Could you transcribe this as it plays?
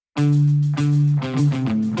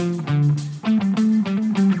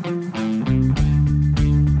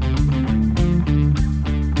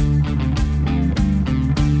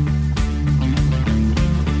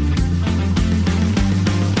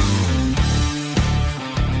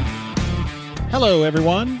Hello,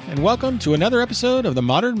 everyone, and welcome to another episode of the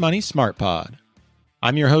Modern Money Smart Pod.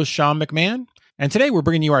 I'm your host, Sean McMahon, and today we're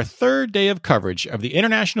bringing you our third day of coverage of the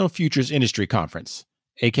International Futures Industry Conference,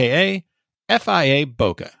 aka FIA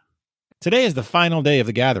Boca. Today is the final day of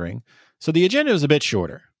the gathering, so the agenda is a bit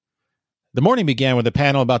shorter. The morning began with a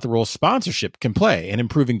panel about the role sponsorship can play in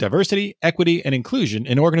improving diversity, equity, and inclusion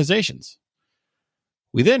in organizations.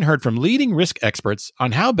 We then heard from leading risk experts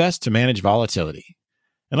on how best to manage volatility.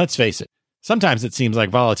 And let's face it, sometimes it seems like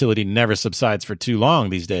volatility never subsides for too long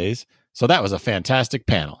these days, so that was a fantastic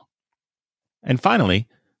panel. And finally,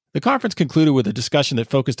 the conference concluded with a discussion that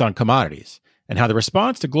focused on commodities and how the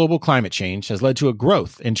response to global climate change has led to a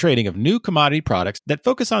growth in trading of new commodity products that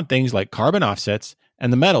focus on things like carbon offsets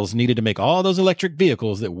and the metals needed to make all those electric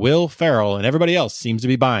vehicles that Will Ferrell and everybody else seems to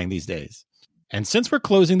be buying these days. And since we're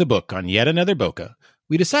closing the book on yet another Boca,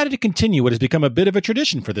 we decided to continue what has become a bit of a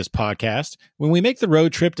tradition for this podcast when we make the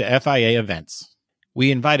road trip to FIA events.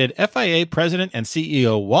 We invited FIA President and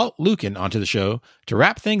CEO Walt Lukken onto the show to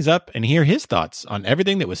wrap things up and hear his thoughts on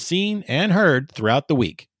everything that was seen and heard throughout the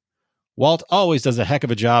week. Walt always does a heck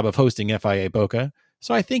of a job of hosting FIA Boca,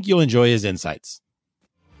 so I think you'll enjoy his insights.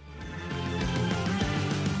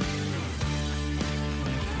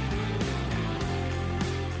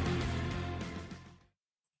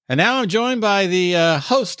 And now I'm joined by the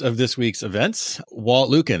host of this week's events,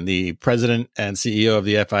 Walt Lukken, the president and CEO of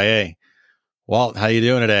the FIA. Walt, how you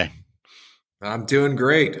doing today? I'm doing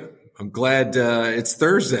great. I'm glad it's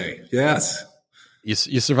Thursday. Yes. You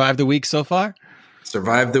survived the week so far?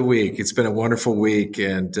 Survived the week. It's been a wonderful week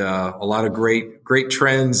and a lot of great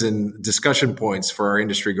trends and discussion points for our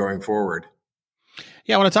industry going forward.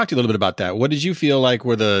 Yeah, I want to talk to you a little bit about that. What did you feel like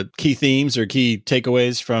were the key themes or key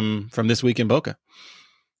takeaways from this week in Boca?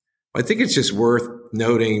 I think it's just worth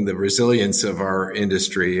noting the resilience of our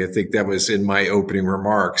industry. I think that was in my opening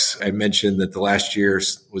remarks. I mentioned that the last year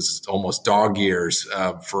was almost dog years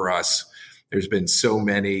for us. There's been so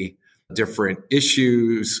many different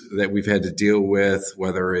issues that we've had to deal with,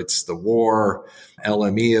 whether it's the war,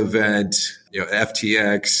 LME event,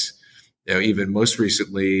 FTX, even most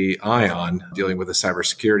recently ION, dealing with a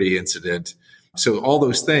cybersecurity incident. So all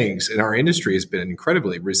those things in our industry has been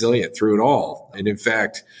incredibly resilient through it all. And in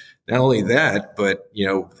fact, not only that, but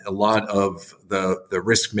a lot of the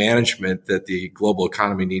risk management that the global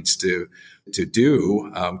economy needs to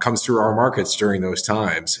do comes through our markets during those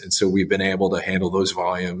times, and so we've been able to handle those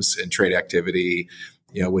volumes and trade activity,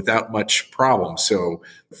 without much problem. So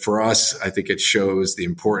for us, I think it shows the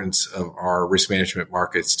importance of our risk management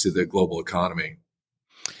markets to the global economy.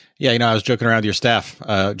 Yeah, I was joking around with your staff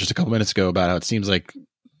just a couple minutes ago about how it seems like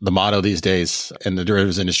the motto these days in the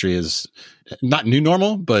derivatives industry is not new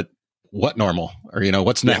normal, but what normal, or,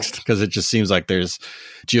 what's next? Because it just seems like there's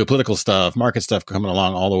geopolitical stuff, market stuff coming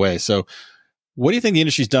along all the way. So what do you think the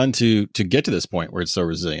industry's done to get to this point where it's so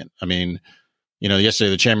resilient? I mean, yesterday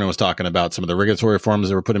the chairman was talking about some of the regulatory reforms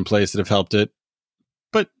that were put in place that have helped it,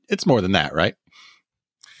 but it's more than that, right?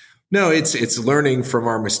 No, it's learning from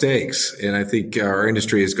our mistakes. And I think our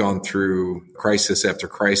industry has gone through crisis after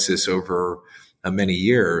crisis over many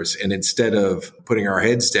years. And instead of putting our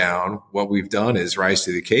heads down, what we've done is rise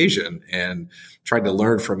to the occasion and tried to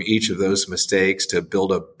learn from each of those mistakes to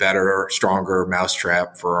build a better, stronger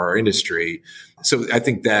mousetrap for our industry. So I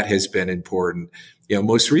think that has been important.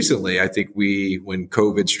 Most recently, I think when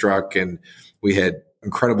COVID struck and we had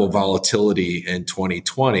incredible volatility in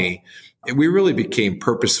 2020, we really became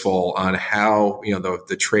purposeful on how,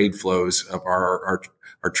 the trade flows of our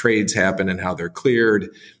trades happen and how they're cleared,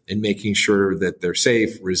 and making sure that they're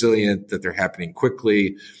safe, resilient, that they're happening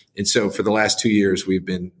quickly. And so for the last 2 years, we've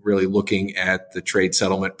been really looking at the trade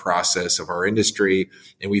settlement process of our industry.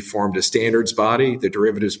 And we formed a standards body, the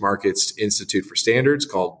Derivatives Markets Institute for Standards,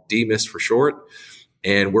 called DMIST for short.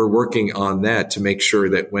 And we're working on that to make sure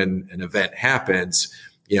that when an event happens,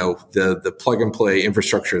 the plug and play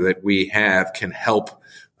infrastructure that we have can help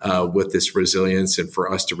with this resilience and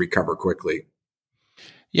for us to recover quickly.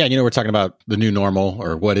 Yeah, we're talking about the new normal,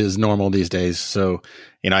 or what is normal these days. So,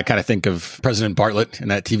 I kind of think of President Bartlett in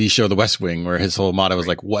that TV show, The West Wing, where his whole motto was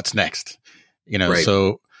like, what's next? Right.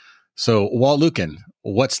 So Walt Lukken,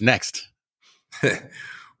 what's next?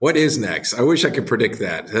 What is next? I wish I could predict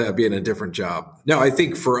that. That'd be in a different job. No, I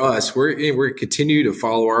think for us, we're continue to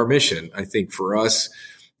follow our mission. I think for us,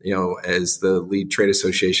 as the lead trade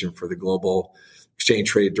association for the global exchange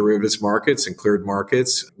traded derivatives markets and cleared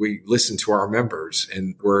markets, we listen to our members,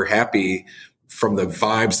 and we're happy from the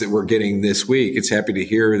vibes that we're getting this week. It's happy to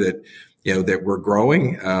hear that, that we're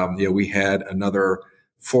growing. We had another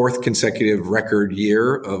fourth consecutive record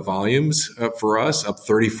year of volumes for us, up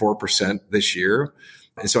 34% this year.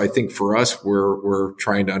 And so I think for us, we're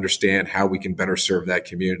trying to understand how we can better serve that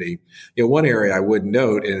community. One area I would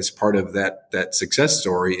note, and as part of that success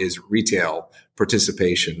story, is retail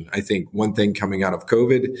participation. I think one thing coming out of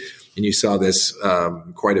COVID, and you saw this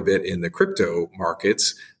quite a bit in the crypto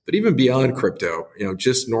markets, but even beyond crypto,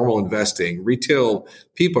 just normal investing, retail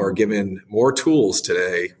people are given more tools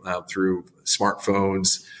today through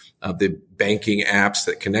smartphones, the banking apps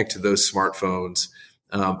that connect to those smartphones.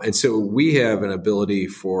 And so we have an ability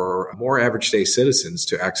for more average day citizens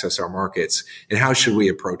to access our markets. And how should we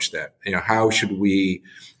approach that? How should we,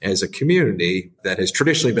 as a community that has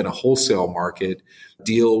traditionally been a wholesale market,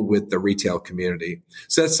 deal with the retail community?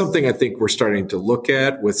 So that's something I think we're starting to look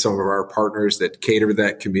at with some of our partners that cater to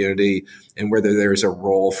that community, and whether there's a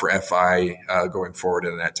role for FI going forward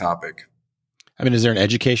in that topic. I mean, is there an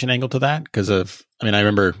education angle to that? I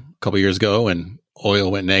remember a couple of years ago when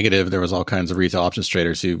oil went negative, there was all kinds of retail options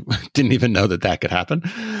traders who didn't even know that could happen.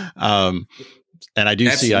 And I do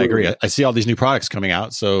see, I agree. I see all these new products coming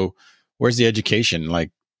out. So where's the education?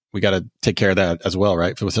 Like, we got to take care of that as well,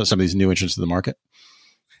 right? With some of these new entrants to the market.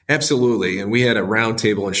 Absolutely. And we had a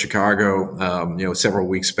roundtable in Chicago, several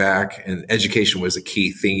weeks back, and education was a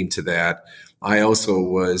key theme to that. I also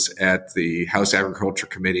was at the House Agriculture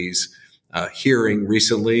Committee's hearing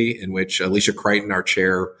recently, in which Alicia Crichton, our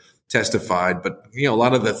chair, testified. But, a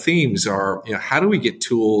lot of the themes are, how do we get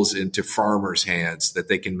tools into farmers' hands that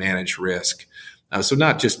they can manage risk? So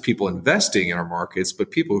not just people investing in our markets,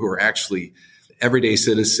 but people who are actually everyday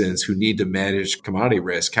citizens who need to manage commodity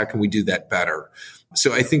risk. How can we do that better?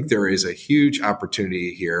 So I think there is a huge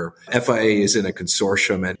opportunity here. FIA is in a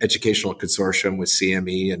consortium, an educational consortium with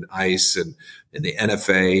CME and ICE and the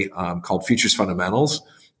NFA called Futures Fundamentals.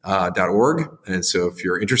 .org. And so if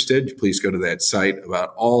you're interested, please go to that site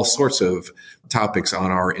about all sorts of topics on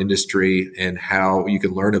our industry and how you can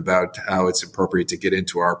learn about how it's appropriate to get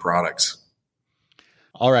into our products.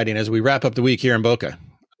 All right. And as we wrap up the week here in Boca,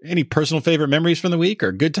 any personal favorite memories from the week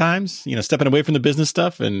or good times, stepping away from the business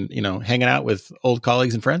stuff and, hanging out with old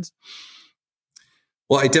colleagues and friends?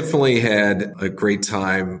 Well, I definitely had a great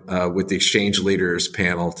time with the Exchange Leaders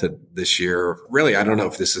panel this year. Really, I don't know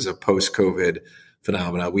if this is a post-COVID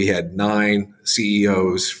phenomena. We had 9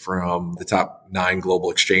 CEOs from the top 9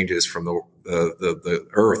 global exchanges from the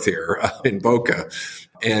earth here in Boca.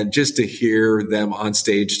 And just to hear them on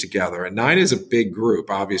stage together. And 9 is a big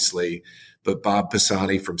group, obviously, but Bob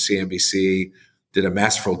Pisani from CNBC did a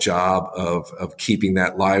masterful job of keeping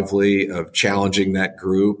that lively, of challenging that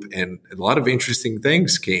group. And a lot of interesting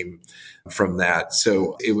things came from that.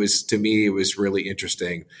 So to me, it was really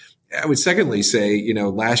interesting. I would secondly say,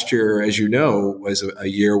 last year, as you know, was a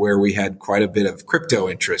year where we had quite a bit of crypto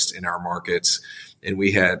interest in our markets. And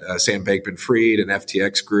we had Sam Bankman-Fried and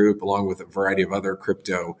FTX Group, along with a variety of other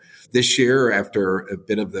crypto. This year, after a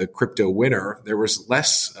bit of the crypto winter, there was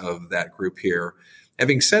less of that group here.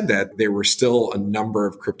 Having said that, there were still a number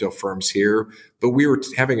of crypto firms here, but we were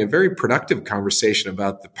having a very productive conversation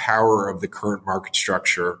about the power of the current market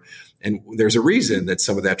structure. And there's a reason that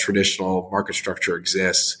some of that traditional market structure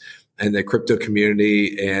exists. And the crypto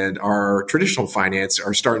community and our traditional finance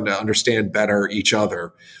are starting to understand better each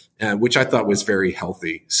other, which I thought was very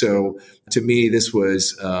healthy. So to me, this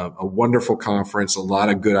was a wonderful conference, a lot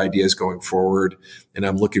of good ideas going forward, and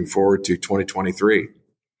I'm looking forward to 2023.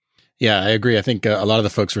 Yeah, I agree. I think a lot of the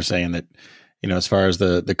folks were saying that, as far as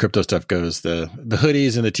the crypto stuff goes, the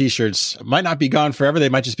hoodies and the T-shirts might not be gone forever. They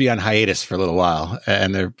might just be on hiatus for a little while.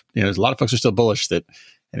 And there's a lot of folks who are still bullish that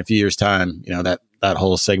in a few years' time, that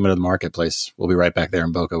whole segment of the marketplace will be right back there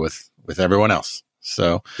in Boca with everyone else.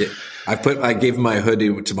 So yeah, I gave my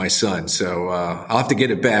hoodie to my son, so I'll have to get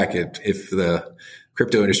it back if the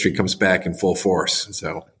crypto industry comes back in full force.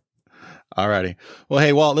 So, all righty. Well,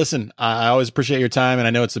 hey, Walt, listen, I always appreciate your time, and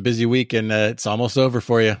I know it's a busy week, and it's almost over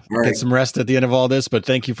for you. Right. Get some rest at the end of all this, but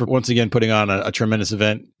thank you for once again putting on a tremendous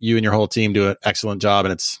event. You and your whole team do an excellent job,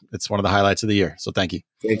 and it's one of the highlights of the year. So thank you.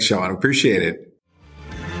 Thanks, Sean. Appreciate it.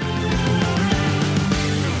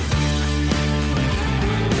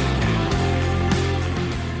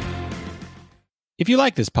 If you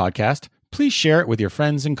like this podcast, please share it with your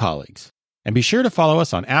friends and colleagues. And be sure to follow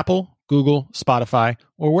us on Apple, Google, Spotify,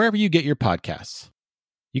 or wherever you get your podcasts.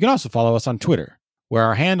 You can also follow us on Twitter, where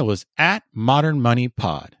our handle is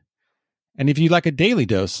 @ModernMoneyPod. And if you'd like a daily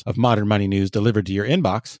dose of modern money news delivered to your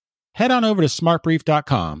inbox, head on over to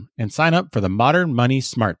smartbrief.com and sign up for the Modern Money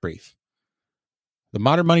Smart Brief. The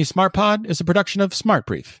Modern Money Smart Pod is a production of Smart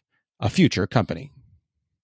Brief, a future company.